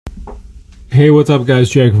Hey, what's up,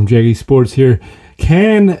 guys? Jaggy from Jaggy Sports here.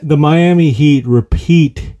 Can the Miami Heat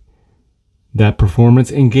repeat that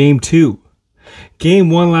performance in Game 2? Game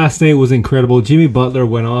 1 last night was incredible. Jimmy Butler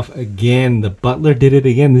went off again. The Butler did it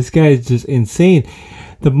again. This guy is just insane.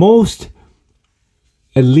 The most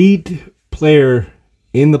elite player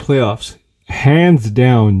in the playoffs. Hands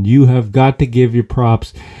down, you have got to give your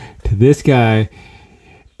props to this guy.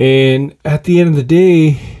 And at the end of the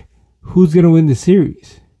day, who's going to win the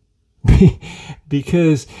series?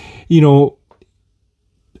 Because,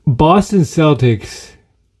 Boston Celtics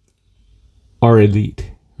are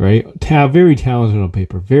elite, right? Very talented on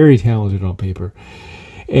paper.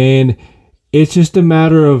 And it's just a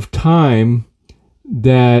matter of time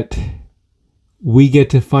that we get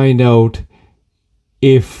to find out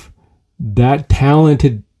if that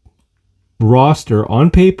talented roster on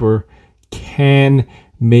paper can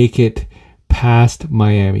make it past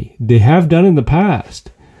Miami. They have done in the past.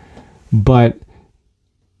 But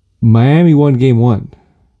Miami won Game 1.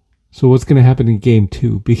 So what's going to happen in Game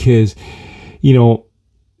 2? Because,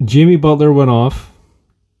 Jimmy Butler went off.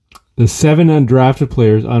 The 7 undrafted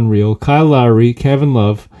players, unreal. Kyle Lowry, Kevin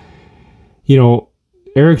Love.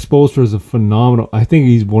 Eric Spoelstra is a phenomenal. I think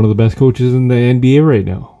he's one of the best coaches in the NBA right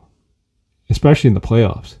now. Especially in the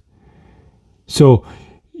playoffs. So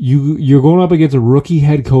you're going up against a rookie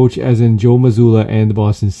head coach as in Joe Mazzulla and the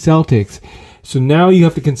Boston Celtics. So now you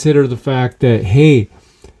have to consider the fact that, hey,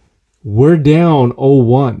 we're down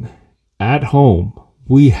 0-1 at home.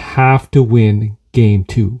 We have to win Game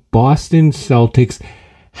 2. Boston Celtics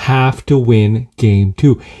have to win Game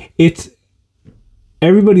 2.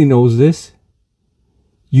 Everybody knows this.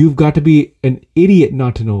 You've got to be an idiot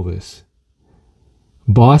not to know this.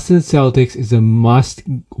 Boston Celtics is a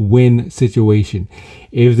must-win situation.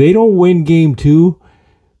 If they don't win Game 2,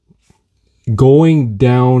 going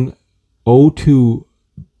down 0-2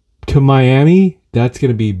 to Miami, that's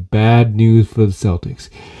going to be bad news for the Celtics.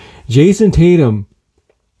 Jason Tatum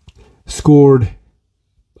scored,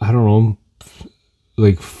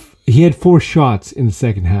 he had 4 shots in the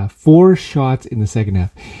second half. 4 shots in the second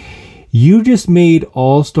half. You just made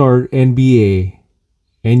All-Star NBA,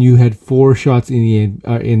 and you had 4 shots in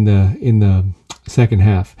the second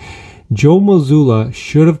half. Joe Mazzulla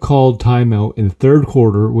should have called timeout in the third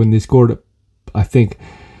quarter when they scored, I think,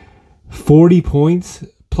 40 points,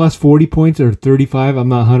 plus 40 points or 35. I'm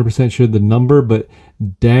not 100% sure the number, but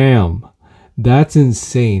damn, that's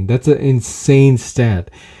insane. That's an insane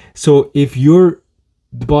stat. So if you're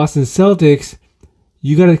the Boston Celtics,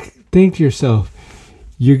 you got to think to yourself,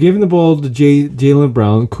 you're giving the ball to Jaylen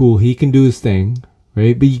Brown. Cool, he can do his thing,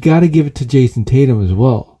 right? But you got to give it to Jason Tatum as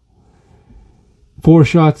well. 4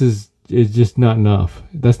 shots is just not enough.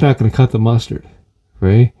 That's not going to cut the mustard,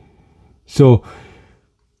 right? So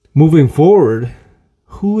moving forward,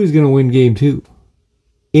 who is going to win Game 2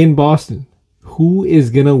 in Boston? Who is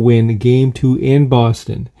going to win Game 2 in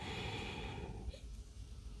Boston?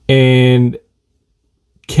 And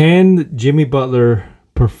can Jimmy Butler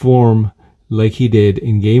perform like he did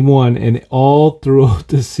in Game 1 and all throughout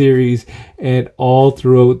the series and all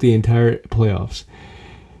throughout the entire playoffs?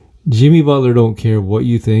 Jimmy Butler don't care what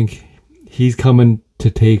you think. He's coming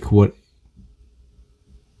to take what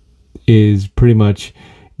is pretty much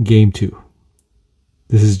Game 2.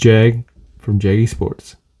 This is Jag from Jaggy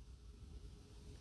Sports.